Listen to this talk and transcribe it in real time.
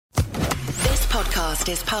podcast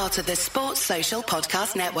is part of the Sports Social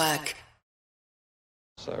Podcast Network.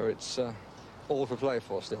 So it's all for play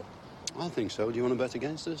for still. I think so. Do you want to bet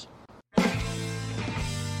against us?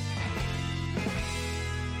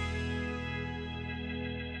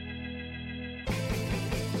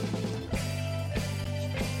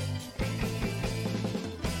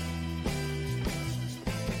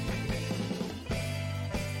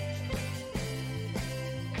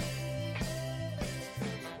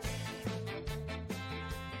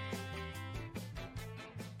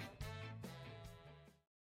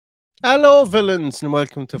 Hello, villains, and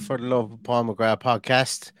welcome to For the Love of Paul McGrath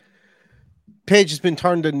podcast. Page has been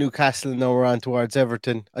turned on Newcastle, and now we're on towards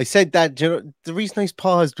Everton. I said that, you know, the reason I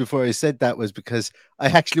paused before I said that was because I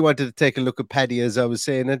actually wanted to take a look at Paddy as I was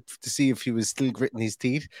saying it to see if he was still gritting his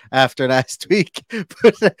teeth after last week.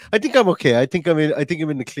 But I think I'm okay. I think I'm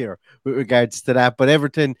in the clear with regards to that. But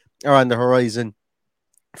Everton are on the horizon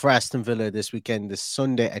for Aston Villa this weekend, this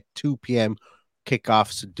Sunday at 2 p.m.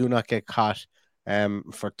 kickoff. So do not get caught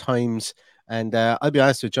for times. And I'll be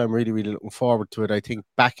honest with you, I'm really, really looking forward to it. I think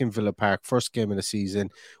back in Villa Park, first game of the season,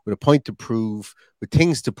 with a point to prove, with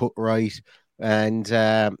things to put right. And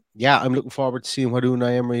I'm looking forward to seeing what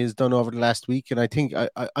Unai Emery has done over the last week. And I think that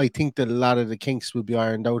a lot of the kinks will be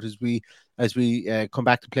ironed out as we come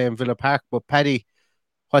back to play in Villa Park. But Paddy,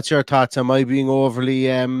 what's your thoughts? Am I being overly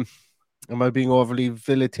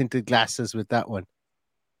Villa tinted glasses with that one?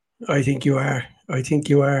 I think you are.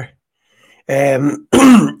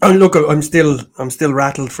 Look, I'm still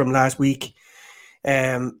rattled from last week.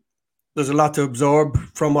 There's a lot to absorb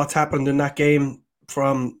from what's happened in that game,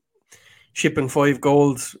 from shipping 5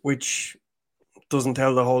 goals, which doesn't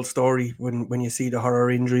tell the whole story when you see the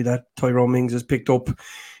horror injury that Tyrone Mings has picked up.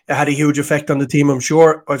 It had a huge effect on the team, I'm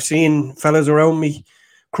sure. I've seen fellas around me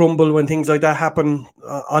crumble when things like that happen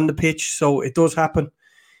on the pitch, so it does happen.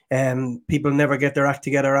 People never get their act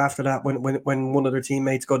together after that when one of their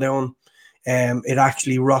teammates go down. It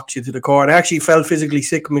actually rocks you to the core. And I actually felt physically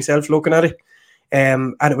sick myself looking at it.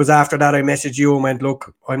 And it was after that I messaged you and went,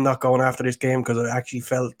 look, I'm not going after this game because I actually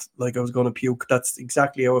felt like I was going to puke. That's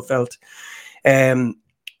exactly how it felt. So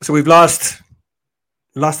we've lost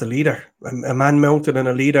a leader, a man mounted and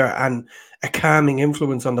a leader, and a calming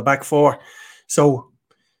influence on the back four. So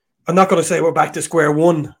I'm not going to say we're back to square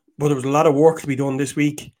one, but there was a lot of work to be done this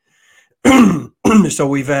week. So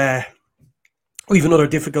we've another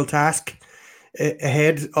difficult task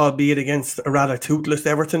ahead, albeit against a rather toothless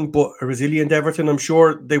Everton, but a resilient Everton. I'm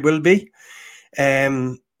sure they will be.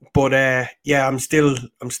 I'm still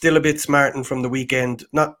a bit smarting from the weekend.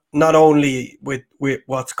 Not only with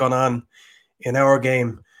what's gone on in our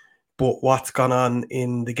game, but what's gone on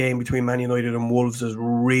in the game between Man United and Wolves has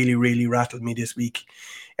really, really rattled me this week.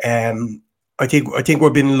 I think we're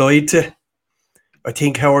being lied to. I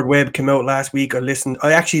think Howard Webb came out last week.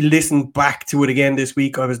 I actually listened back to it again this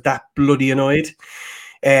week. I was that bloody annoyed.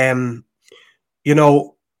 They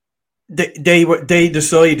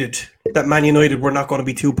decided that Man United were not going to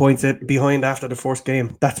be 2 points behind after the first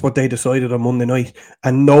game. That's what they decided on Monday night,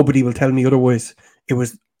 and nobody will tell me otherwise. It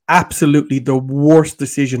was absolutely the worst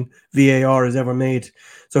decision VAR has ever made.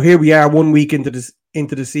 So here we are, 1 week into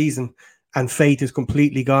the season, and fate is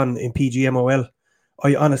completely gone in PGMOL.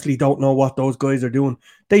 I honestly don't know what those guys are doing.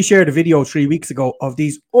 They shared a video 3 weeks ago of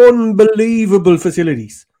these unbelievable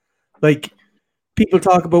facilities. Like, people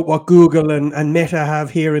talk about what Google and Meta have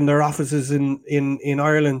here in their offices in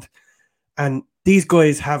Ireland. And these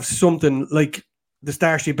guys have something like the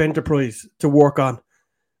Starship Enterprise to work on.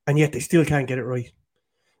 And yet they still can't get it right.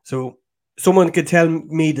 So someone could tell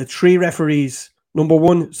me the 3 referees. Number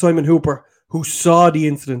 1, Simon Hooper, who saw the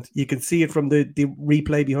incident. You can see it from the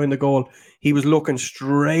replay behind the goal. He was looking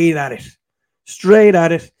straight at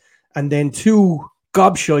it. And then 2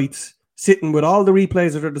 gobshites sitting with all the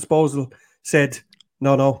replays at their disposal said,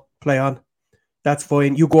 no, play on. That's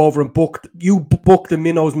fine. You go over and book the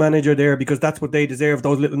Minnows manager there, because that's what they deserve,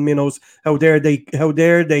 those little minnows. How dare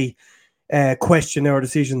they question our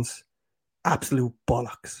decisions? Absolute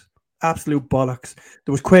bollocks.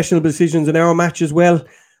 There was questionable decisions in our match as well.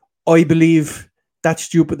 I believe that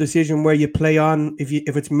stupid decision where you play on if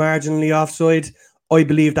it's marginally offside, I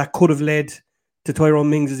believe that could have led to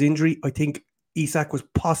Tyrone Mings' injury. I think Isak was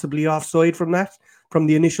possibly offside from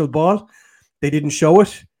the initial ball. They didn't show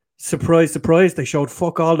it. Surprise, surprise. They showed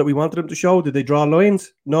fuck all that we wanted them to show. Did they draw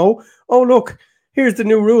lines? No. Oh, look, here's the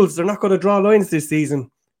new rules. They're not going to draw lines this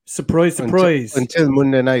season. Surprise, surprise. Until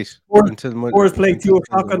Monday night. Spurs play 2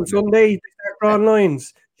 o'clock on Sunday. They start drawing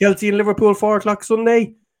lines. Chelsea and Liverpool 4 o'clock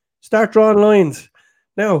Sunday. Start drawing lines.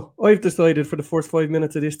 Now, I've decided for the first 5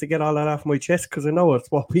 minutes of this to get all that off my chest because I know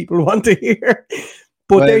it's what people want to hear.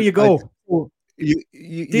 But there you go.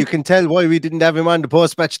 You can tell why we didn't have him on the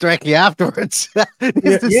post-match directly afterwards.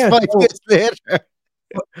 This is Yeah, 5 days later.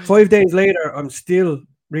 5 days later, I'm still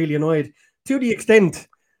really annoyed to the extent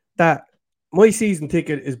that my season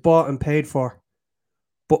ticket is bought and paid for,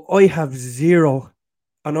 but I have zero,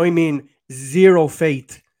 and I mean zero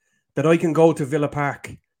faith that I can go to Villa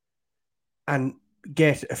Park and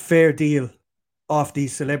get a fair deal off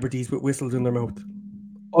these celebrities with whistles in their mouth.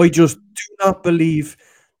 I just do not believe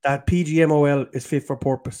that PGMOL is fit for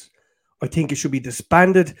purpose. I think it should be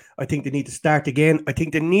disbanded. I think they need to start again. I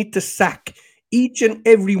think they need to sack each and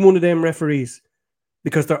every one of them referees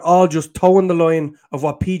because they're all just towing the line of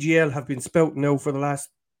what PGL have been spouting now for the last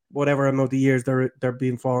whatever amount of years they're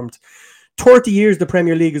being formed. 30 years the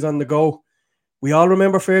Premier League is on the go. We all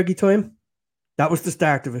remember Fergie time. That was the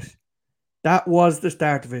start of it. That was the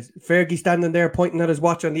start of it. Fergie standing there pointing at his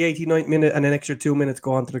watch on the 89th minute and an extra 2 minutes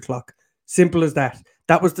go onto the clock. Simple as that.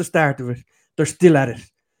 That was the start of it. They're still at it.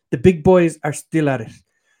 The big boys are still at it.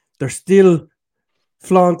 They're still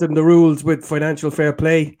flaunting the rules with financial fair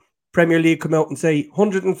play. Premier League come out and say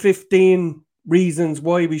 115 reasons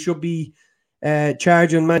why we should be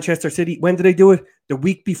charging Manchester City. When did they do it? The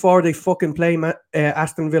week before they fucking play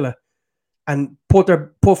Aston Villa and put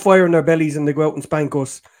fire in their bellies and they go out and spank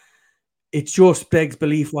us. It just begs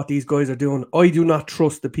belief what these guys are doing. I do not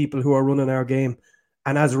trust the people who are running our game.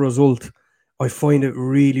 And as a result, I find it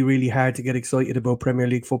really, really hard to get excited about Premier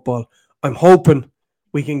League football. I'm hoping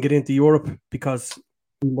we can get into Europe because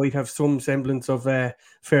we might have some semblance of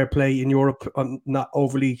fair play in Europe. I'm not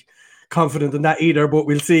overly confident in that either, but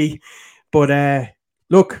we'll see. But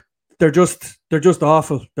look, they're just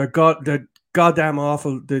awful. They're goddamn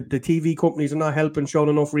awful. The TV companies are not helping, showing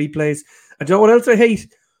enough replays. And do you know what else I hate?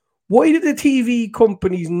 Why did the TV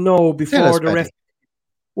companies know before the ref?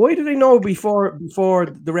 Why do they know before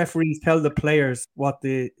the referees tell the players what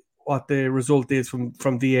the result is from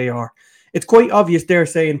VAR? It's quite obvious they're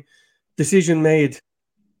saying decision made.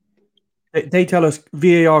 They tell us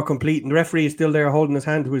VAR complete and the referee is still there holding his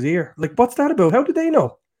hand to his ear. Like, what's that about? How do they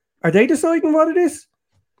know? Are they deciding what it is?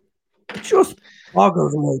 It just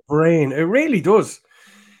boggles my brain. It really does.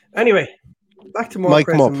 Anyway, back to more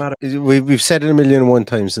pressing matter. We've said it a million and one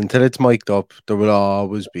times. Until it's mic'd up, there will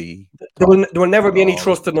always be. There will never be any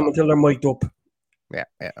trust in them until they're mic'd up. Yeah.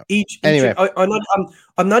 Anyway,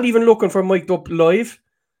 I'm not even looking for mic'd up live.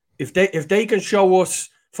 If they can show us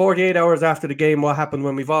 48 hours after the game what happened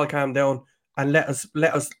when we've all calmed down and let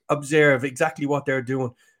us observe exactly what they're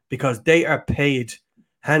doing because they are paid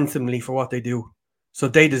handsomely for what they do, so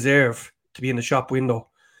they deserve to be in the shop window.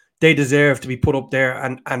 They deserve to be put up there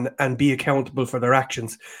and be accountable for their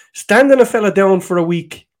actions. Standing a fella down for a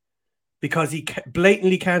week because he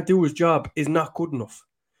blatantly can't do his job is not good enough.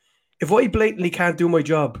 If I blatantly can't do my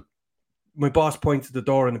job, my boss points at the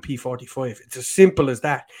door in a P45. It's as simple as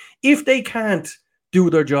that. If they can't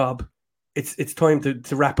do their job, it's time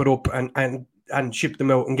to wrap it up and ship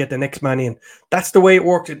them out and get the next man in. That's the way it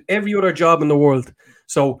works in every other job in the world.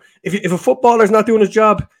 So if a footballer's not doing his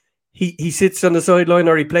job, he sits on the sideline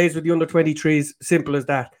or he plays with the under-23s. Simple as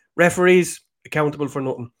that. Referees, accountable for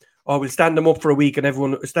nothing. Or we'll stand them up for a week and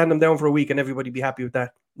everyone stand them down for a week and everybody be happy with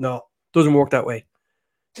that. No, doesn't work that way.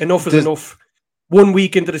 Enough is enough. 1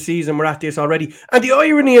 week into the season, we're at this already. And the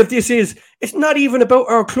irony of this is, it's not even about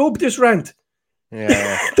our club, this rant.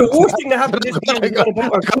 Yeah. The worst thing that happened this year is not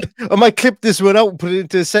about our club. I might clip this one out and put it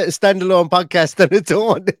into a standalone podcast on its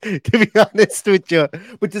own, to be honest with you.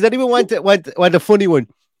 But does anyone want a funny one?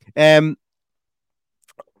 Oh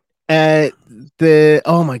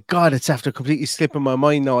my god, it's after completely slipping my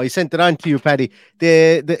mind now. I sent it on to you, Paddy.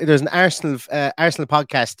 There's an Arsenal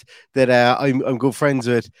podcast that I'm good friends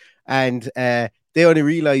with, and they only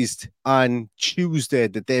realized on Tuesday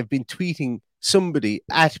that they've been tweeting somebody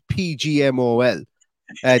at PGMOL.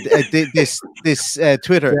 This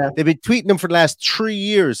Twitter. Yeah. They've been tweeting them for the last 3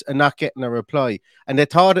 years and not getting a reply, and they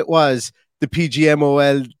thought it was the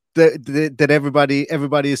PGMOL that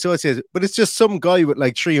everybody associates, but it's just some guy with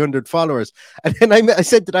like 300 followers. And then I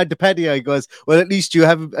said to that to Paddy, I goes, well, at least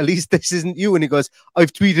this isn't you. And he goes,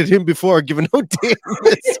 I've tweeted him before, giving out to him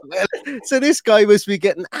as well. So this guy must be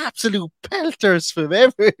getting absolute pelters from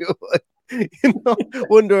everyone.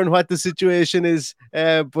 Wondering what the situation is,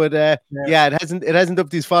 yeah, it hasn't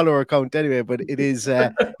upped his follower count anyway. But it is,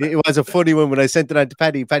 it was a funny one when I sent it on to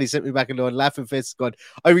Paddy. Paddy sent me back a little laughing face. God,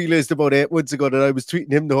 I realized about 8 months ago that I was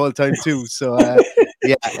tweeting him the whole time too. So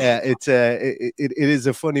it is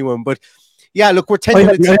a funny one. But yeah, look, we're 10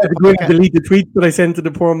 minutes. I had to delete the tweet that I sent to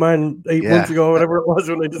the poor man 8 months ago, whatever it was,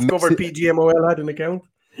 when I discovered PGMOL had an account.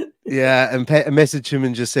 Yeah, and message him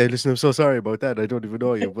and just say, listen, I'm so sorry about that. I don't even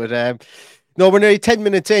know you. But No, we're nearly 10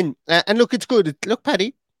 minutes in. And look, it's good. Look,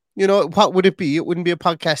 Paddy, you know, what would it be? It wouldn't be a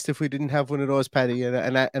podcast if we didn't have one of those, Paddy.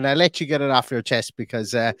 And I let you get it off your chest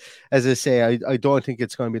because, as I say, I don't think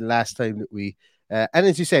it's going to be the last time that we. And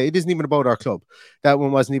as you say, it isn't even about our club. That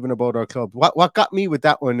one wasn't even about our club. What got me with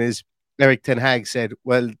that one is Eric Ten Hag said,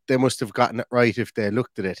 well, they must have gotten it right if they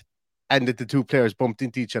looked at it. And that the two players bumped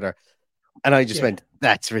into each other. And I just went,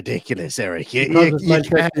 that's ridiculous, Eric. You can't.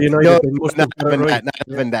 United, No, they must not have got it having right. that. Not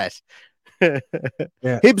having that.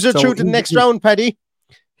 Yeah. Hibs are So through to the next round, Paddy.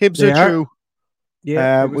 Hibs They are are. through,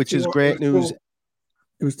 Yeah, which is great news.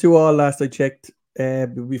 It was 2-2 last I checked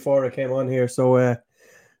before I came on here. So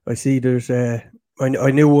I see there's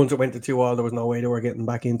I knew once it went to 2-2 there was no way they were getting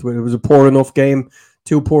back into it. It was a poor enough game,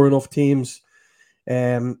 two poor enough teams.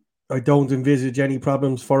 I don't envisage any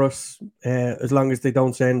problems for us as long as they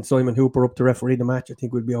don't send Simon Hooper up to referee the match. I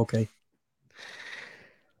think we'll be okay.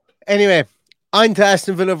 Anyway, on to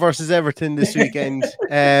Aston Villa versus Everton this weekend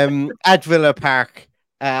at Villa Park.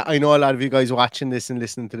 I know a lot of you guys watching this and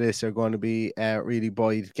listening to this are going to be really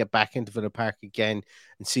buoyed to get back into Villa Park again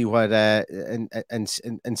and see what and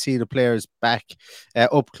see the players back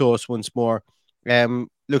up close once more.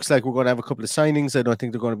 Looks like we're going to have a couple of signings. I don't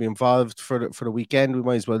think they're going to be involved for the weekend. We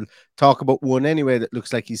might as well talk about one anyway that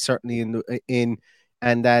looks like he's certainly in,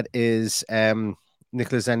 and that is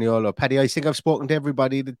Nicola Zaniolo. Paddy, I think I've spoken to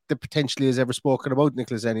everybody that potentially has ever spoken about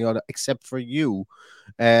Nicola Zaniolo, except for you,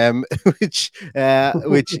 which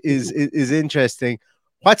is interesting.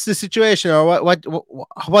 What's the situation, or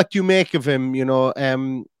what do you make of him? You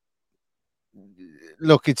know,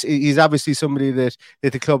 look, he's obviously somebody that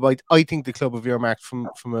the club. I think the club have earmarked from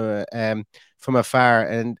afar,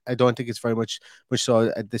 and I don't think it's very much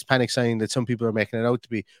so this panic signing that some people are making it out to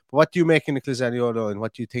be. But what do you make of Nicola Zaniolo, and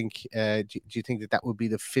what do you think? Do you think that would be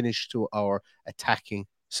the finish to our attacking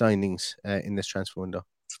signings in this transfer window?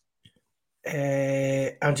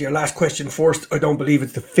 Answer your last question first. I don't believe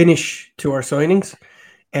it's the finish to our signings.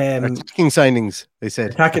 Attacking signings, they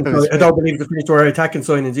said. I don't believe it's the finish to our attacking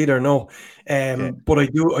signings either. No, but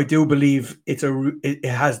I do believe it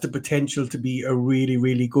has the potential to be a really,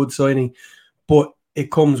 really good signing. But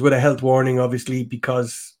it comes with a health warning, obviously,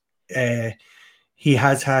 because he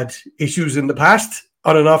has had issues in the past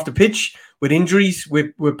on and off the pitch with injuries,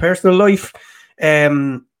 with personal life.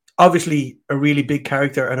 Obviously, a really big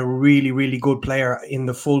character and a really, really good player in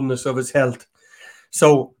the fullness of his health.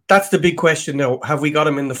 So that's the big question now. Have we got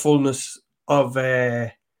him in the fullness of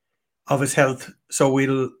his health? So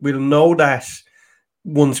we'll know that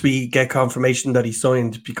once we get confirmation that he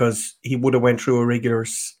signed, because he would have went through a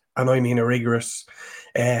rigorous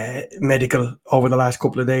medical over the last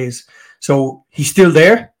couple of days. So he's still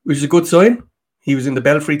there, which is a good sign. He was in the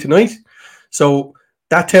Belfry tonight. So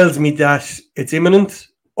that tells me that it's imminent,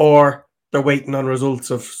 or they're waiting on results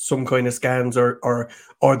of some kind of scans, or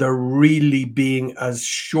they're really being as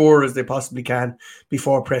sure as they possibly can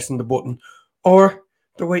before pressing the button, or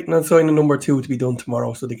they're waiting on signing number 2 to be done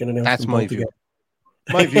tomorrow so they can announce That's them my both view. again.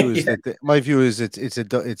 My view is it's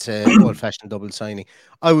a old fashioned double signing.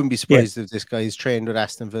 I wouldn't be surprised if this guy is trained with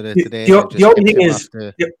Aston Villa today.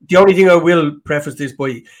 The only thing I will preface this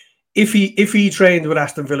by, if he trained with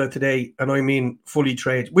Aston Villa today, and I mean fully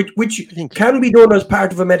trained, which can be done as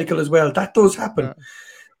part of a medical as well, that does happen.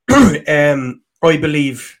 I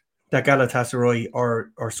believe that Galatasaray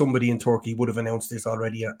or somebody in Turkey would have announced this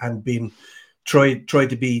already and been tried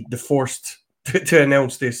to be the first to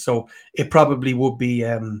announce this. So it probably would be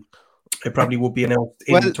announced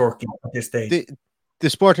in Turkey at this stage. The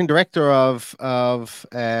sporting director of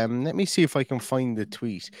let me see if I can find the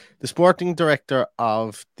tweet. The sporting director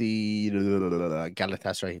of the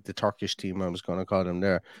Galatasaray, the Turkish team, I was going to call them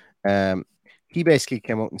there. He basically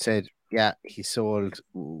came out and said, yeah, he sold,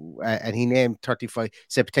 and he named 35.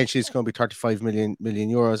 Said potentially it's going to be 35 million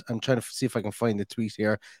euros. I'm trying to see if I can find the tweet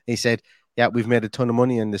here. He said, yeah, we've made a ton of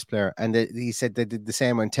money on this player, and he said they did the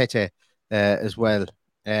same on Tete as well.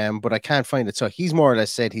 But I can't find it. So he's more or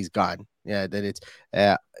less said he's gone. Yeah, that it's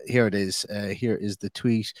here it is. Here is the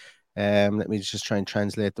tweet. Let me just try and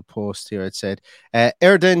translate the post here. It said,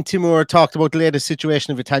 Erden Timur talked about the latest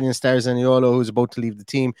situation of Italian star Zaniolo, who's about to leave the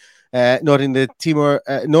team, noting that Timur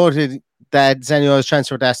noted that Zaniolo's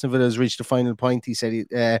transfer to Aston Villa has reached the final point. He said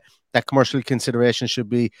that commercial consideration should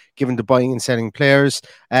be given to buying and selling players.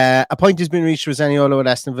 A point has been reached with Zaniolo at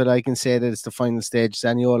Aston Villa. I can say that it's the final stage.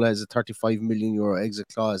 Zaniolo has a 35 million euro exit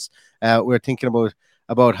clause. We're thinking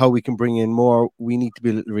about how we can bring in more. We need to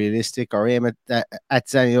be realistic. Our aim at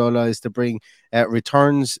Zaniolo is to bring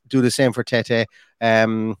returns. Do the same for Tete.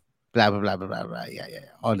 blah blah blah blah blah blah. Yeah,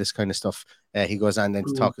 all this kind of stuff. He goes on then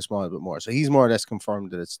to talk a small bit more. So he's more or less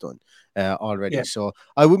confirmed that it's done already. Yeah. So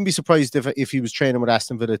I wouldn't be surprised if he was training with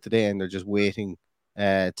Aston Villa today and they're just waiting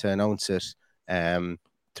to announce it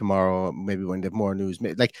tomorrow, maybe when they have more news.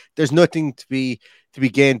 Like, there's nothing to be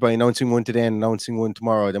gained by announcing one today and announcing one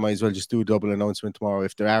tomorrow. They might as well just do a double announcement tomorrow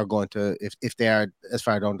if they are going to, if they are as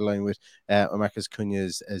far down the line with Marcus Cunha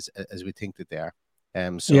as we think that they are.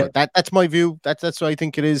 So that's my view. That's what I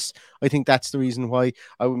think it is. I think that's the reason why.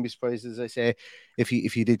 I wouldn't be surprised, as I say, if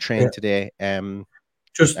he did train today.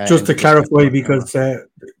 Just to clarify, because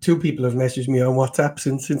two people have messaged me on WhatsApp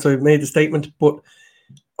since I've made the statement, but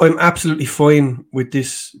I'm absolutely fine with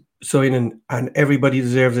this signing, and everybody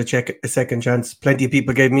deserves a second chance. Plenty of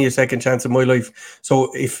people gave me a second chance in my life.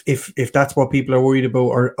 So if that's what people are worried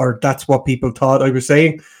about, or that's what people thought I was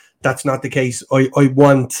saying, that's not the case. I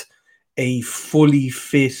want a fully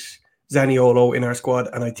fit Zaniolo in our squad,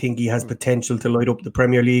 and I think he has potential to light up the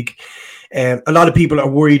Premier League. A lot of people are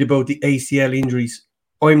worried about the ACL injuries.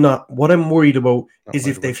 I'm not. What I'm worried about is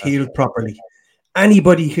if they've healed properly.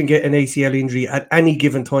 Anybody can get an ACL injury at any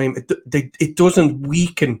given time. It doesn't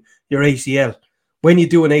weaken your ACL. When you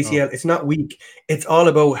do an ACL, it's not weak. It's all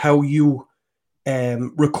about how you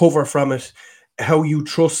recover from it, how you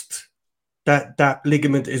trust that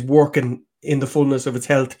ligament is working in the fullness of its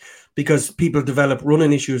health, because people develop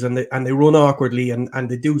running issues and they run awkwardly and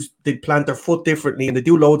they plant their foot differently and they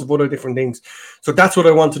do loads of other different things. So that's what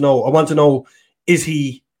I want to know. I want to know, is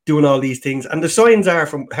he doing all these things? And the signs are,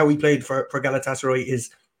 from how he played for Galatasaray, is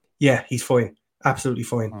he's fine, absolutely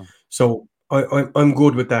fine. So I'm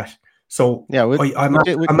good with that. So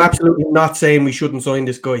I'm absolutely not saying we shouldn't sign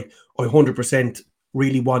this guy. I 100%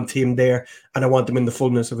 really want him there, and I want him in the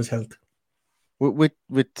fullness of his health. With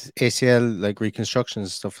ACL, like reconstructions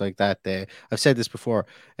and stuff like that, I've said this before.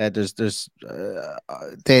 They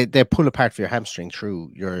pull apart for your hamstring through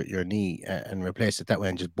your knee and replace it that way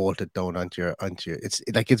and just bolt it down onto your.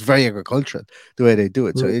 It's very agricultural the way they do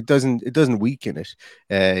it. So it doesn't weaken it.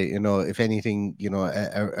 If anything,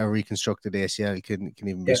 a reconstructed ACL can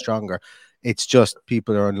even be stronger. It's just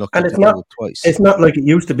people are unlucky to do it twice. It's not like it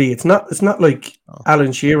used to be. It's not like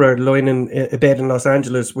Alan Shearer lying in a bed in Los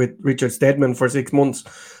Angeles with Richard Stedman for 6 months.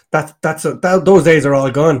 Those days are all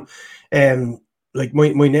gone. Like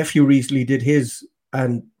my nephew recently did his,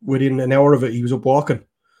 and within an hour of it, he was up walking.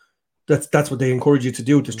 That's what they encourage you to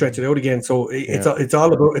do, to stretch it out again. So it's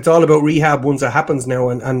all about rehab once it happens now,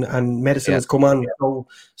 and medicine has come on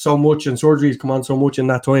so much, and surgeries come on so much in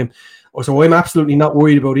that time. So I'm absolutely not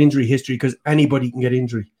worried about injury history, because anybody can get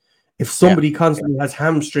injury. If somebody constantly has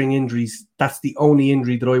hamstring injuries, that's the only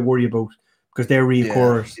injury that I worry about, because they're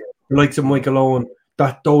reoccurrers. The likes of Michael Owen,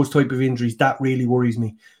 those type of injuries, that really worries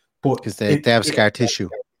me. But because they have scar tissue.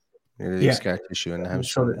 Scar tissue in the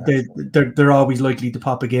hamstring. So they're always likely to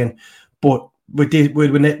pop again. But with an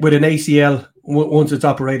ACL, once it's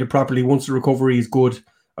operated properly, once the recovery is good,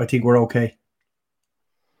 I think we're okay.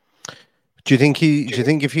 Do you think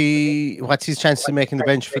what's his chances of making the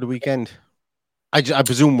bench for the weekend? I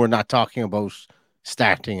presume we're not talking about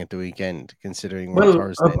starting at the weekend, considering we're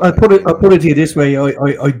Thursday. I'll put it to you this way.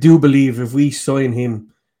 I do believe if we sign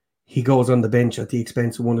him, he goes on the bench at the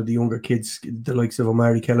expense of one of the younger kids, the likes of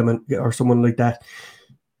Omari Kellerman or someone like that.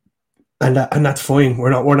 And that's fine.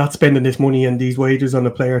 We're not spending this money and these wages on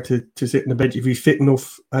a player to sit on the bench. If he's fit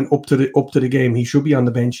enough and up to the game, he should be on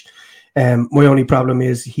the bench. My only problem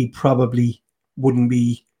is he probably wouldn't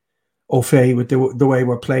be au fait with the way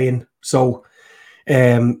we're playing. So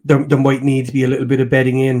there might need to be a little bit of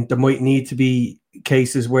betting in. There might need to be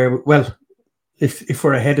cases where, well, if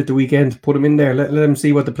we're ahead at the weekend, put him in there. Let him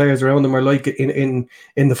see what the players around him are like in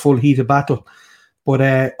the full heat of battle. But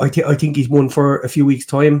I think he's one for a few weeks'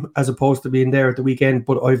 time, as opposed to being there at the weekend.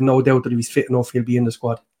 But I've no doubt that if he's fit enough, he'll be in the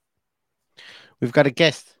squad. We've got a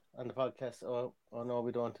guest on the podcast. Oh no,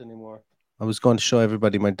 we don't anymore. I was going to show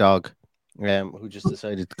everybody my dog, who just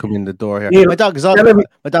decided to come in the door here. My dog is also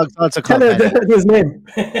called Paddy. His name.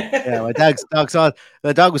 Yeah,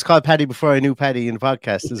 the dog was called Paddy before I knew Paddy in the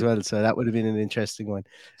podcast as well, so that would have been an interesting one.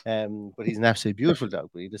 But he's an absolutely beautiful dog.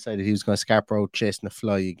 But he decided he was going to scarper out chasing a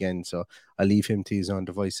fly again, so I'll leave him to his own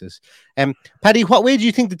devices. Paddy, what way do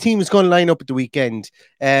you think the team is going to line up at the weekend?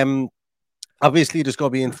 Obviously, there's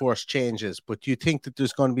going to be enforced changes, but do you think that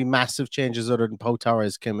there's going to be massive changes other than Pau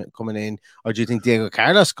Torres coming in, or do you think Diego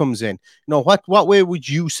Carlos comes in? What way would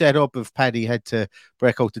you set up if Paddy had to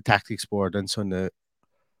break out the tactics board on Sunday?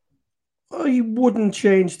 I wouldn't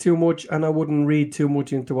change too much, and I wouldn't read too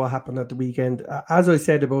much into what happened at the weekend. As I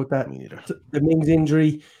said about that, the Mings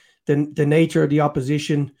injury, the nature of the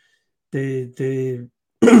opposition, the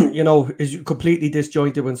is completely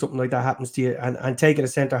disjointed when something like that happens to you, and taking a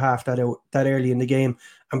centre half that early in the game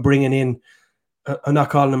and bringing in, I'm not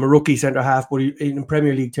calling him a rookie centre half, but in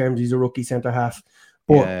Premier League terms, he's a rookie centre half.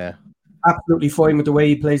 But absolutely fine with the way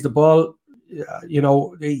he plays the ball.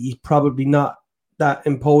 He's probably not that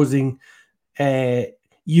imposing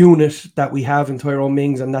unit that we have in Tyrone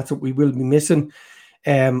Mings, and that's what we will be missing.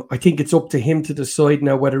 I think it's up to him to decide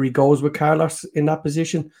now whether he goes with Carlos in that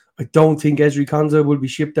position. I don't think Ezri Konsa will be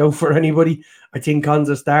shipped out for anybody. I think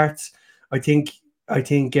Konsa starts. I think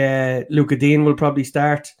Luca Dean will probably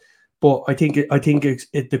start. But I think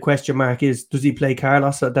the question mark is, does he play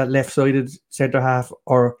Carlos at that left-sided centre half,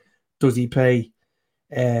 or does he play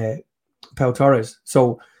Pau Torres?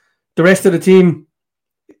 So the rest of the team,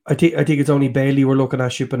 I think it's only Bailey we're looking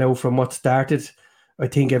at shipping out from what started. I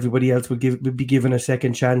think everybody else would be given a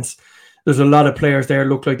second chance. There's a lot of players there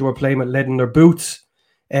look like they were playing with lead in their boots,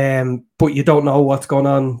 but you don't know what's going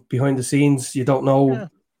on behind the scenes. You don't know,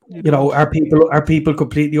 are people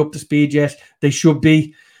completely up to speed yet? They should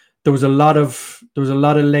be. There was a lot of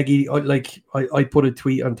leggy. Like I put a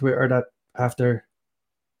tweet on Twitter that after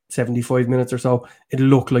 75 minutes or so, it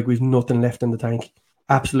looked like we've nothing left in the tank.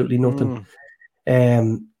 Absolutely nothing.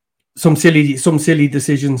 Some silly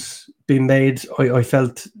decisions being made. I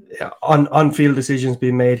felt on field decisions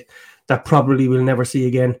being made that probably we'll never see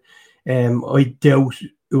again. I doubt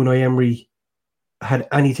Unai Emery had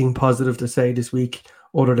anything positive to say this week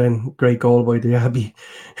other than great goal by Diaby.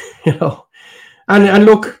 And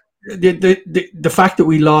look, the fact that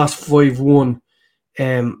we lost 5-1,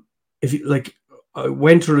 if you like, I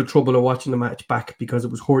went through the trouble of watching the match back because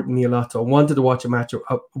it was hurting me a lot. So I wanted to watch a match.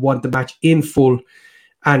 I want the match in full.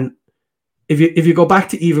 And if you go back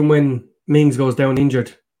to even when Mings goes down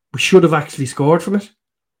injured, we should have actually scored from it.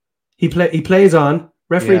 He plays on.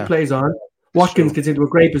 Referee plays on. Watkins gets into a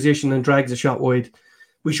great position and drags a shot wide.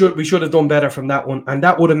 We should have done better from that one, and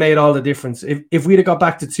that would have made all the difference. If we'd have got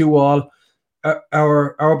back to 2-2,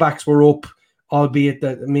 our backs were up, albeit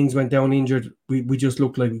that Mings went down injured. We just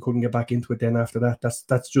looked like we couldn't get back into it then after that.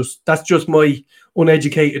 That's just my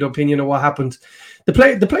uneducated opinion of what happened. The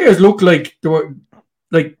players looked like they were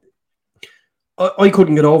like, I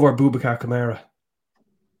couldn't get over Boubacar Kamara.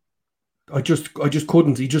 I just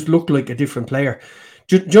couldn't. He just looked like a different player.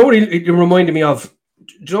 Do you know what it reminded me of?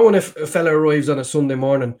 Do you know when a fella arrives on a Sunday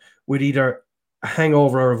morning with either a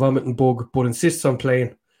hangover or a vomiting bug, but insists on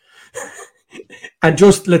playing and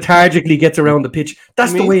just lethargically gets around the pitch?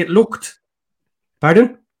 That's the way it looked.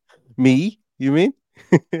 Pardon? Me? You mean?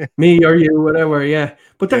 Me or you, whatever, yeah.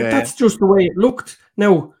 But that's just the way it looked.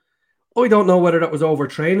 Now, I don't know whether that was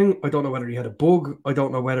overtraining. I don't know whether he had a bug. I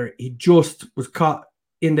don't know whether he just was caught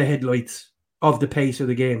in the headlights of the pace of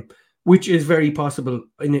the game, which is very possible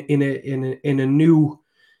in a new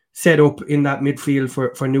setup in that midfield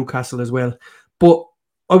for Newcastle as well. But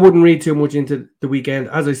I wouldn't read too much into the weekend.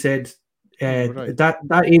 As I said,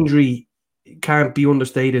 that injury can't be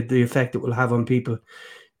understated, the effect it will have on people.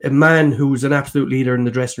 A man who's an absolute leader in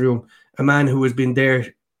the dressing room, a man who has been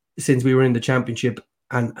there since we were in the Championship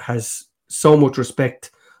and has so much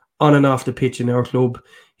respect on and off the pitch in our club.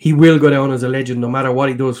 He will go down as a legend no matter what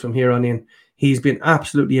he does from here on in. He's been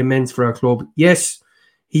absolutely immense for our club. Yes,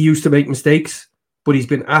 he used to make mistakes, but he's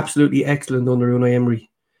been absolutely excellent under Unai Emery.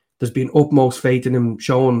 There's been utmost faith in him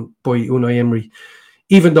shown by Unai Emery.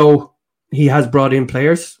 Even though he has brought in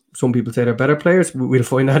players, some people say they're better players. We'll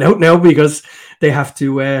find that out now because they have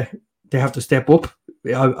to step up.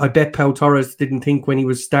 I bet Pau Torres didn't think when he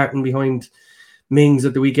was starting behind Mings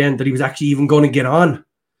at the weekend that he was actually even going to get on,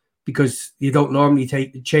 because you don't normally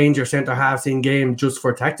change your centre halves in game just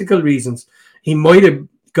for tactical reasons. He might have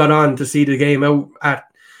got on to see the game out at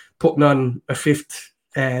putting on a fifth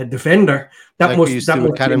defender. That must have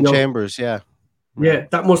been Chambers, that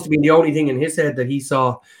must have been the only thing in his head that he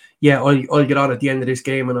saw. Yeah, I'll get on at the end of this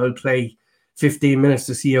game and I'll play 15 minutes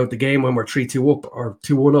to see out the game when we're 3-2 up or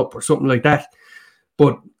 2-1 up or something like that.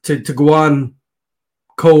 But to go on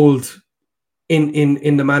cold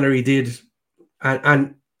in the manner he did,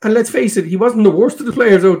 and let's face it, he wasn't the worst of the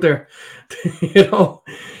players out there,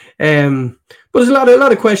 But there's a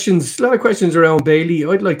lot of questions around Bailey.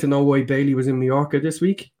 I'd like to know why Bailey was in Mallorca this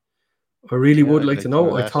week. I really would like to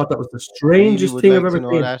know. I thought that was the strangest thing I've ever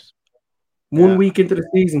seen. 1 week into the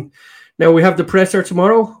season. Now we have the presser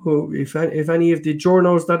tomorrow. If any of the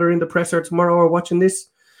journos that are in the presser tomorrow are watching this,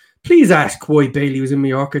 please ask why Bailey was in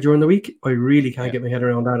Mallorca during the week. I really can't get my head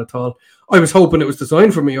around that at all. I was hoping it was to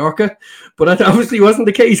sign for Mallorca, but that obviously wasn't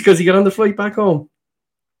the case because he got on the flight back home.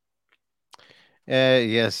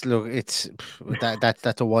 Yes, look, it's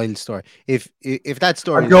that's a wild story. If that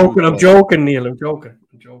story, I'm joking, Neil. I'm joking.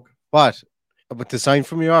 What? But to sign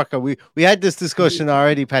for Mallorca, we had this discussion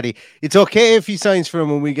already, Paddy. It's okay if he signs for him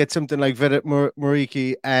when we get something like Vedat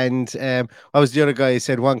Muriqi and what was the other guy? He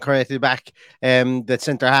said one corrected back, that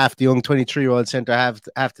centre half, the young 23-year-old centre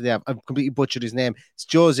half today. I've completely butchered his name. It's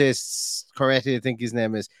Jose Corretti, I think his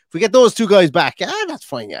name is. If we get those two guys back, that's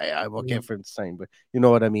fine. Yeah, I'm okay for him to sign, but you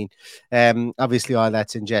know what I mean. Obviously all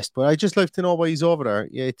that's in jest, but I just like to know why he's over there.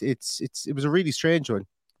 Yeah, it was a really strange one.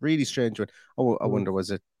 Really strange one. I wonder,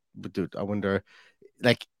 was it? But dude, I wonder,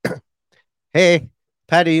 like, hey,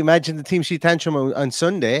 Paddy, imagine the team sheet tantrum on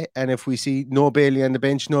Sunday, and if we see no Bailey on the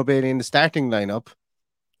bench, no Bailey in the starting lineup,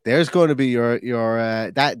 there's going to be your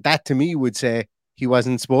that to me would say he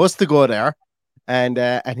wasn't supposed to go there, and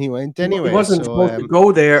he went anyway. He wasn't supposed to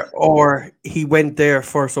go there, or he went there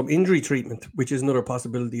for some injury treatment, which is another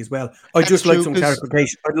possibility as well. I'd just like some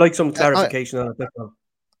clarification. I'd like some clarification on it.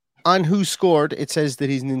 On who scored, it says that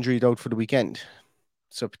he's an injured out for the weekend.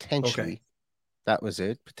 So potentially that was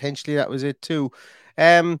it. Potentially that was it too.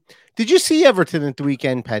 Did you see Everton at the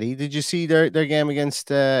weekend, Paddy? Did you see their game against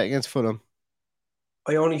Fulham?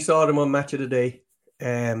 I only saw them on Match of the Day.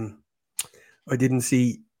 I didn't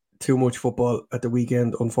see too much football at the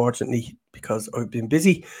weekend, unfortunately, because I've been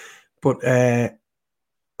busy. But I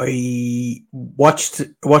watched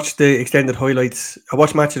the extended highlights. I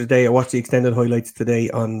watched Match of the Day. I watched the extended highlights today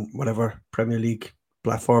on whatever Premier League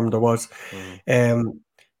platform there was.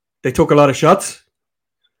 They took a lot of shots.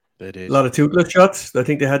 They did. A lot of toothless shots. I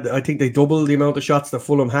think they doubled the amount of shots that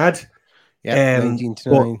Fulham had. Yeah,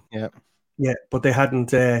 19-9. Yeah, but they hadn't.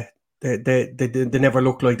 They never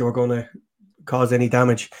looked like they were going to cause any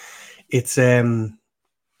damage. It's a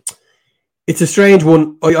strange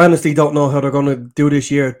one. I honestly don't know how they're going to do this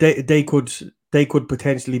year. They could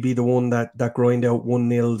potentially be the one that grind out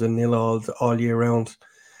 1-0 and 0-all all year round,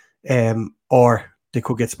 or they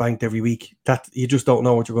could get spanked every week. That you just don't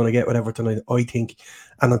know what you're going to get with Everton, I think.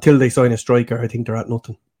 And until they sign a striker, I think they're at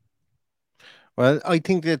nothing. Well, I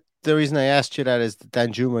think that the reason I asked you that is that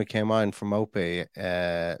Danjuma came on from Ope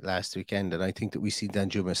last weekend, and I think that we see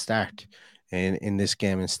Danjuma start in this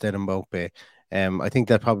game instead of Ope. I think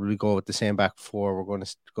they'll probably go with the same back four. We're going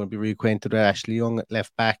to be reacquainted with Ashley Young at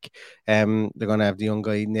left back. They're going to have the young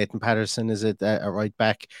guy Nathan Patterson as at right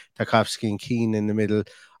back, Tarkovsky and Keane in the middle.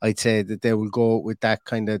 I'd say that they will go with that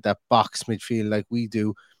kind of that box midfield like we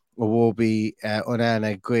do. Iwobi,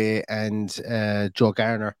 Onana, Gueye, and Joe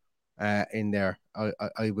Garner in there.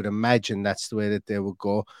 I would imagine that's the way that they would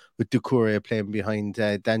go, with Doucouré playing behind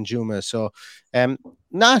Danjuma. So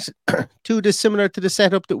not too dissimilar to the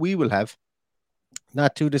setup that we will have.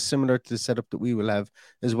 Not too dissimilar to the setup that we will have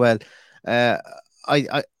as well.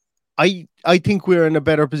 I think we're in a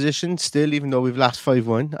better position still, even though we've lost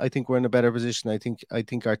 5-1. I think we're in a better position. I think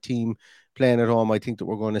our team playing at home, I think that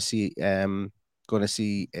we're going to see a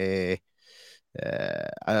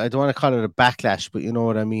I don't want to call it a backlash, but you know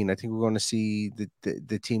what I mean. I think we're going to see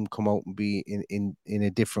the team come out and be in a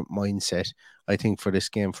different mindset, I think, for this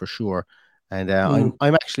game for sure. And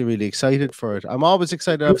I'm actually really excited for it. I'm always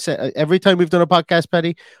excited. I've said every time we've done a podcast,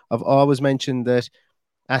 Paddy, I've always mentioned that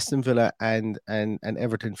Aston Villa and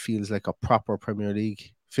Everton feels like a proper Premier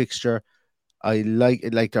League fixture. I like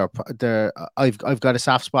their I've got a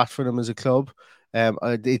soft spot for them as a club.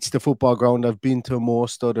 It's the football ground I've been to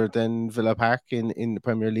most other than Villa Park in the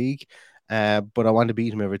Premier League. But I want to beat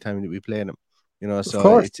them every time that we play them. You know,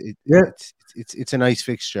 so it's a nice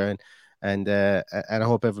fixture, and I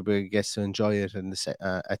hope everybody gets to enjoy it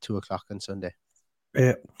at 2:00 on Sunday.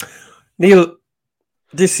 Yeah, Neil,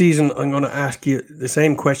 this season I'm going to ask you the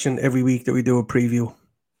same question every week that we do a preview,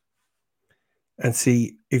 and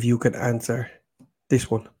see if you can answer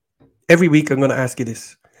this one. Every week I'm going to ask you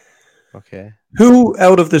this. Okay. Who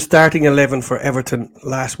out of the starting 11 for Everton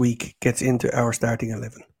last week gets into our starting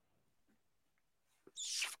 11?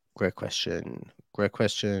 Great question. I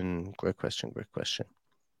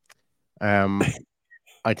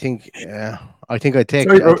think I take.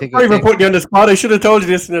 Sorry for putting you on the spot. I should have told you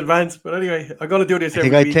this in advance, but anyway, I'm going to do this every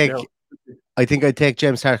week now. I think I'd take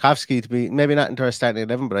James Tarkovsky to be, maybe not into our starting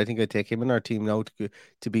 11, but I think I'd take him in our team now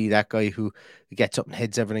to be that guy who gets up and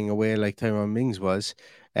heads everything away like Tyrone Mings was.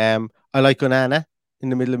 I like Onana in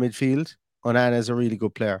the middle of midfield. Onana is a really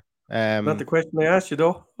good player. Not the question I asked you,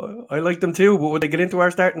 though. I like them too, but would they get into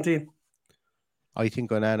our starting team? I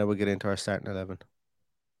think Onana will get into our starting 11.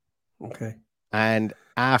 Okay. And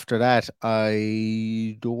after that,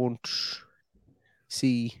 I don't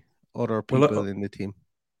see other people in the team.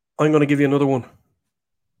 I'm going to give you another one.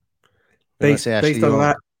 Based on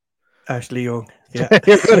that, Ashley Young. Yeah.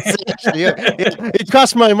 You're going to say Ashley Young. Yeah, it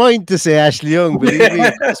crossed my mind to say Ashley Young. Believe me,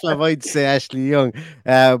 it crossed my mind to say Ashley Young.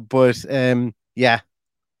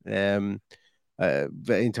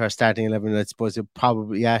 into our starting 11. I suppose you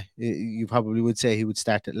probably would say he would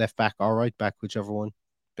start at left back or right back, whichever one,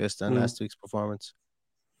 based on last week's performance.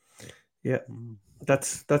 Yeah,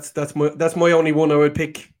 that's my only one I would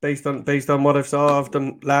pick based on what I saw of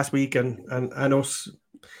them last week and us.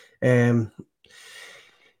 Yeah,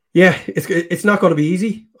 it's not going to be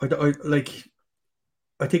easy. I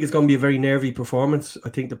think it's going to be a very nervy performance. I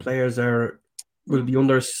think the players will be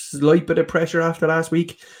under a slight bit of pressure after last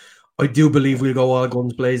week. I do believe we'll go all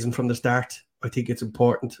guns blazing from the start. I think it's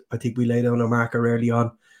important. I think we lay down a marker early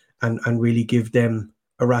on and really give them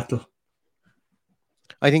a rattle.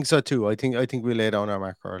 I think so too. I think we lay down our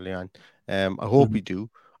mark early on. I hope we do.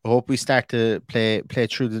 I hope we start to play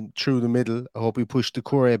through the middle. I hope we push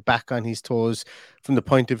Doucouré back on his toes from the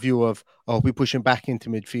point of view of I hope we push him back into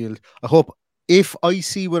midfield. I hope if I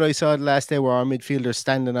see what I saw the last day where our midfielders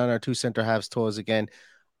standing on our two centre halves toes again,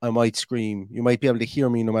 I might scream. You might be able to hear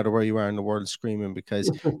me no matter where you are in the world screaming, because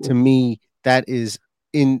to me that is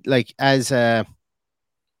in like as an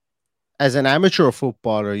amateur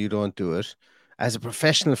footballer you don't do it. As a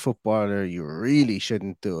professional footballer, you really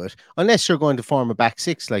shouldn't do it unless you're going to form a back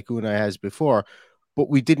six like Unai has before. But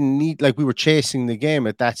we didn't need, like, we were chasing the game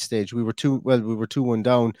at that stage. We were 2-1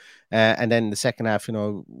 down, and then the second half,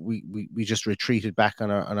 we just retreated back on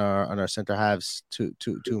our centre halves too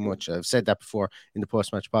much. I've said that before in the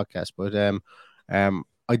post match podcast, but I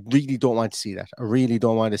really don't want to see that. I really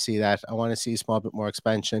don't want to see that. I want to see a small bit more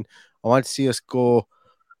expansion. I want to see us go.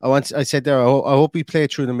 I said there, I hope we play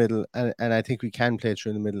through the middle, and I think we can play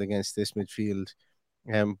through the middle against this midfield.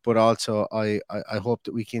 But also, I hope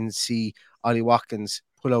that we can see Ollie Watkins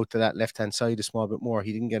pull out to that left-hand side a small bit more.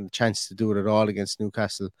 He didn't get a chance to do it at all against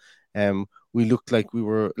Newcastle. We looked like we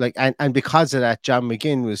were like, and because of that, John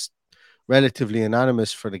McGinn was relatively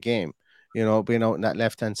anonymous for the game, being out on that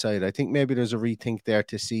left-hand side. I think maybe there's a rethink there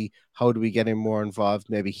to see how do we get him more involved.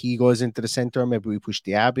 Maybe he goes into the centre. Maybe we push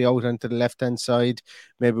Diaby out onto the left-hand side.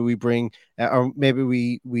 Maybe we bring, or maybe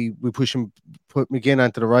we push him, put McGinn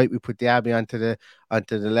onto the right. We put Diaby onto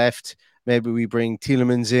the left. Maybe we bring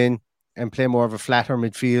Tielemans in and play more of a flatter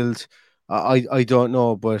midfield. I don't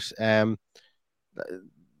know, but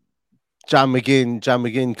John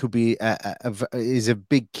McGinn could be is a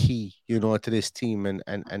big key, to this team, and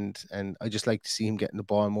I just like to see him getting the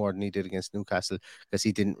ball more than he did against Newcastle, because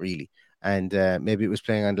he didn't really, and maybe it was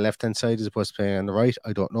playing on the left hand side as opposed to playing on the right.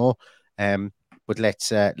 I don't know, but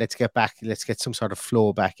let's get back, let's get some sort of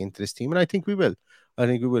flow back into this team, and I think we will.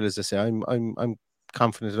 As I say, I'm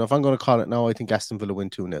confident enough. I'm going to call it now. I think Aston Villa win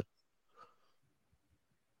 2-0.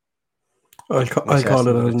 I'll call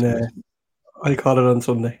it on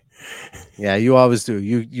Sunday. Yeah, you always do.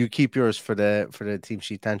 You keep yours for the team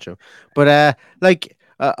sheet tantrum, but I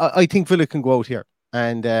think Villa can go out here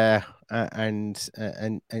and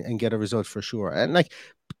get a result for sure. And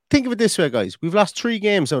think of it this way, guys: we've lost 3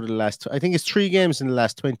 games out of the last. I think it's 3 games in the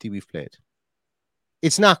last 20 we've played.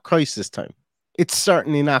 It's not crisis time. It's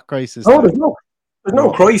certainly not crisis time. There's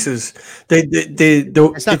no crisis.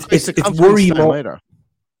 It's worry mode either.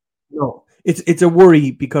 No, it's a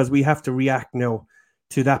worry because we have to react now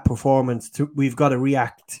to that performance. We've got to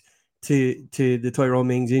react to the Tyrone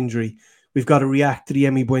Mings injury. We've got to react to the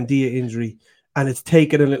Emi Buendia injury, and it's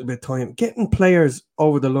taken a little bit of time. Getting players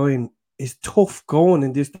over the line is tough going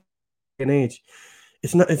in this day and age.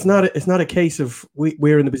 It's not a case of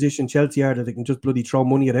we're in the position Chelsea are that they can just bloody throw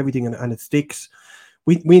money at everything and it sticks.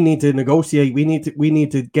 We need to negotiate. We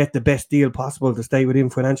need to get the best deal possible to stay within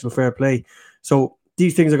financial fair play. So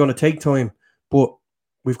these things are going to take time, but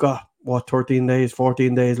we've got 14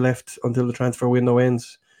 days left until the transfer window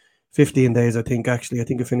ends. 15 days, I think. Actually, I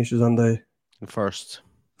think it finishes on the 4th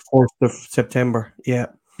of September. Yeah.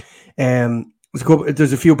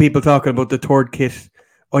 There's a few people talking about the third kit.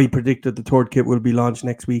 I predicted the third kit will be launched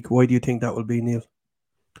next week. Why do you think that will be, Neil?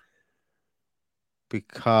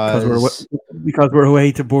 Because we're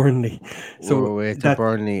away to Burnley. So we're away to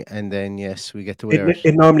Burnley, and then yes, we get to wear it.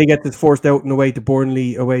 It normally gets forced out and away to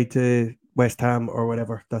Burnley, away to West Ham or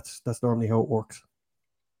whatever. That's normally how it works.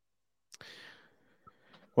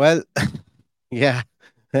 Well, yeah,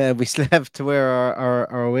 we still have to wear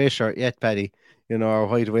our away shirt yet, Paddy. Our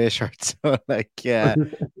white away shirt. So yeah.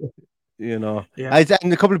 Yeah.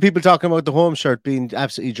 And a couple of people talking about the home shirt being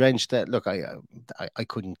absolutely drenched. Look, I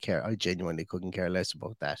couldn't care. I genuinely couldn't care less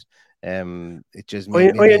about that. It just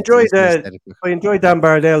I enjoyed Dan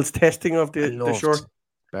Bardell's testing of the shirt.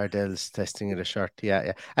 Bardell's testing of the shirt,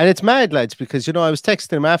 yeah, and it's mad, lads, because I was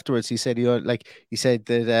texting him afterwards. He said he said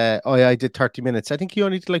that I did 30 minutes. I think he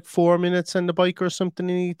only did 4 minutes on the bike or something.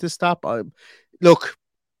 He needed to stop. Look,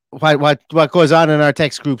 what goes on in our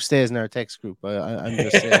text group stays in our text group. I'm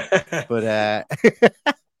just saying. But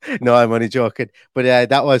no, I'm only joking. But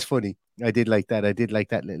that was funny. I did like that. I did like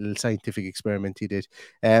that little scientific experiment he did.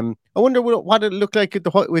 I wonder what it looked like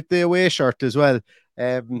with the away shirt as well.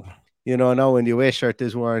 Now when the away shirt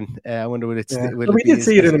is worn, I wonder will it we did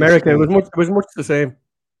see it in America. It was much the same.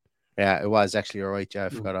 Yeah, it was actually. You're right. Yeah, I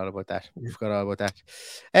forgot all about that.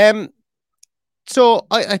 So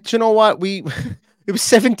you know what it was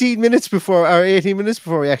 17 minutes before or 18 minutes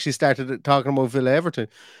before we actually started talking about Villa Everton.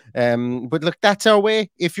 But look, that's our way.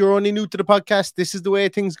 If you're only new to the podcast, this is the way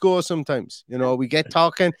things go sometimes. We get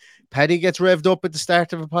talking. Paddy gets revved up at the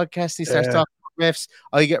start of a podcast. He starts talking about refs.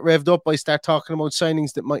 I get revved up. I start talking about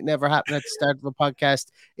signings that might never happen at the start of a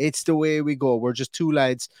podcast. It's the way we go. We're just two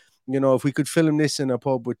lads. If we could film this in a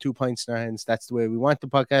pub with 2 pints in our hands, that's the way we want the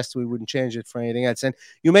podcast. We wouldn't change it for anything else. And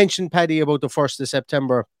you mentioned, Paddy, about the 1st of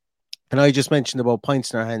September. And I just mentioned about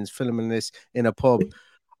pints in our hands, filming this in a pub.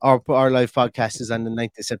 Our live podcast is on the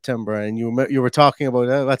 9th of September. And you were talking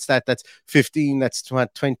about, what's that? That's 15, that's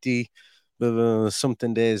 20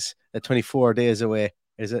 something days, 24 days away.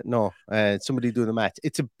 Is it? No, somebody do the math.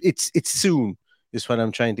 It's soon is what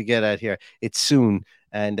I'm trying to get at here. It's soon.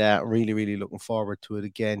 And really, really looking forward to it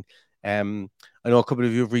again. I know a couple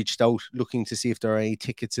of you have reached out looking to see if there are any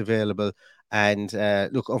tickets available. And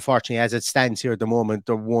look, unfortunately, as it stands here at the moment,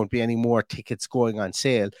 there won't be any more tickets going on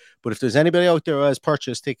sale. But if there's anybody out there who has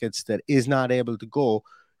purchased tickets that is not able to go,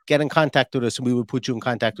 get in contact with us and we will put you in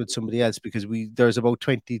contact with somebody else because there's about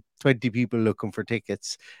 20 people looking for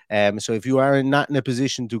tickets. So if you are not in a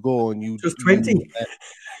position to go and you just 20,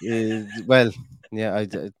 well, yeah,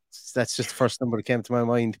 that's just the first number that came to my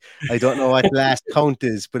mind. I don't know what the last count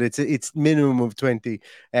is, but it's minimum of 20.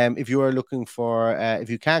 If you are looking for, if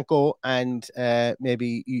you can't go and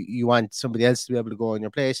maybe you want somebody else to be able to go in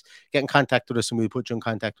your place, get in contact with us and we'll put you in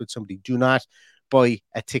contact with somebody. Do not buy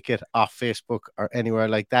a ticket off Facebook or anywhere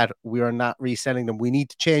like that. We are not reselling them. We need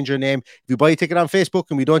to change your name. If you buy a ticket on Facebook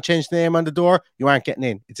and we don't change the name on the door, you aren't getting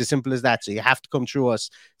in. It's as simple as that. So you have to come through us.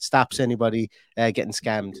 Stops anybody getting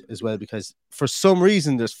scammed as well, because for some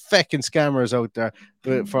reason there's feckin' scammers out there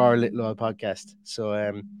for our little old podcast.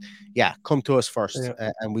 So come to us first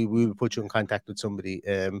and we will put you in contact with somebody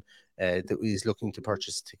that is looking to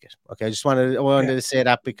purchase a ticket. Okay, I wanted to say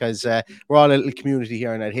that because we're all a little community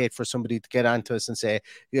here, and I'd hate for somebody to get onto us and say,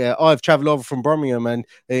 I've traveled over from Birmingham and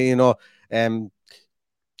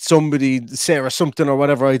somebody, Sarah something or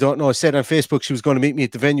whatever, I don't know, said on Facebook she was going to meet me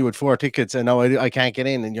at the venue with 4 tickets and now I can't get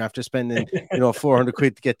in, and you have to spend 400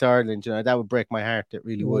 quid to get to Ireland. That would break my heart. It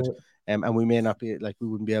really would. And we may not be we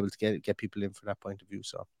wouldn't be able to get people in for that point of view.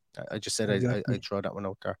 So I just said I'd throw that one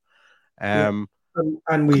out there.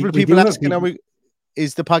 And we people asking,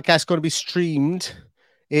 is the podcast going to be streamed?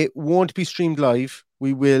 It won't be streamed live.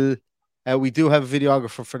 We will. We do have a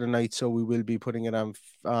videographer for the night, so we will be putting it on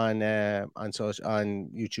YouTube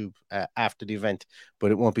after the event,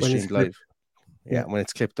 but it won't be streamed live. When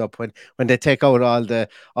it's clipped up, when they take out all the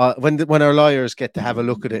when our lawyers get to have a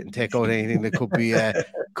look at it and take out anything that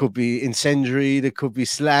could be incendiary, that could be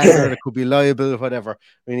slander, that could be libel, whatever.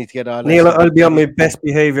 We need to get all. Neil, I'll be on my best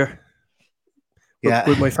behavior.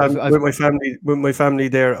 With my family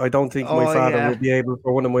there, I don't think my father will be able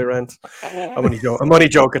for one of my rants. I'm only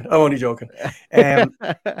joking. I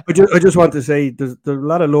just want to say there's a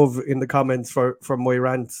lot of love in the comments for my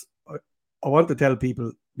rants. I want to tell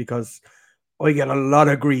people, because I get a lot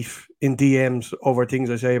of grief in DMs over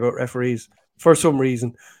things I say about referees for some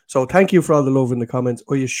reason. So thank you for all the love in the comments.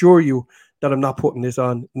 I assure you that I'm not putting this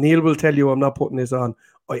on. Neil will tell you I'm not putting this on.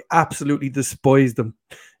 I absolutely despise them.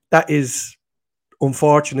 That is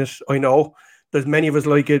unfortunate. I know there's many of us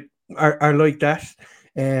like it are like that.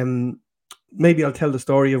 Maybe I'll tell the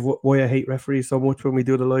story of why I hate referees so much when we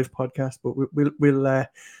do the live podcast, but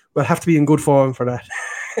we'll have to be in good form for that.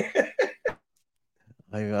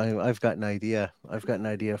 I've got an idea. I've got an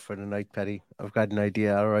idea for the night, Paddy. I've got an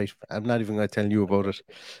idea. All right, I'm not even going to tell you about it.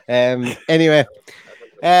 Anyway,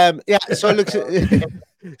 So look.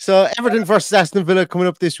 So Everton versus Aston Villa coming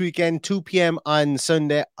up this weekend, 2 p.m. on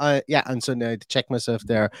Sunday. On Sunday, I had to check myself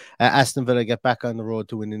there. Aston Villa get back on the road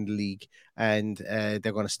to winning the league, and they're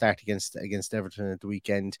going to start against Everton at the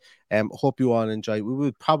weekend. Hope you all enjoy. We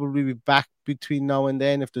will probably be back between now and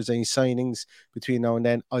then. If there's any signings between now and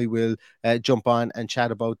then, I will jump on and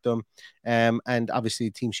chat about them. And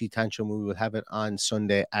obviously, Team Sheet Tantrum, we will have it on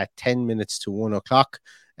Sunday at 10 minutes to 1 o'clock.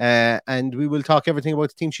 And we will talk everything about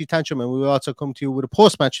the Team Sheet Tantrum, and we will also come to you with a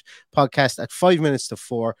post-match podcast at 5 minutes to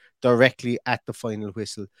 4 directly at the final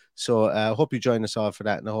whistle. So I hope you join us all for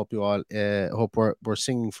that, and I hope you all hope we're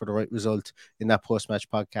singing for the right result in that post-match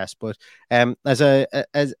podcast. But as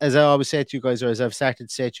I always say to you guys, or as I've started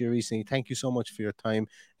to say to you recently, thank you so much for your time.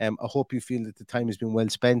 I hope you feel that the time has been well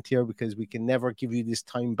spent here, because we can never give you this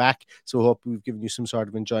time back. So I hope we've given you some sort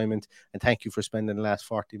of enjoyment, and thank you for spending the last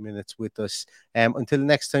 40 minutes with us. Until the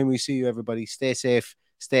next time we see you, everybody, stay safe,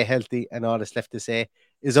 stay healthy, and all that's left to say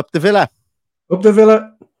is up the Villa. Up the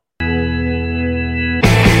Villa.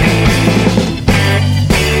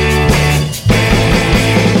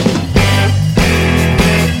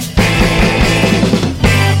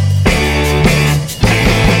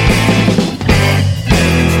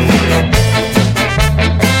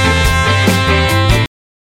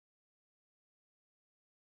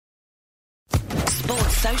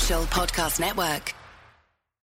 Sports Social Podcast Network.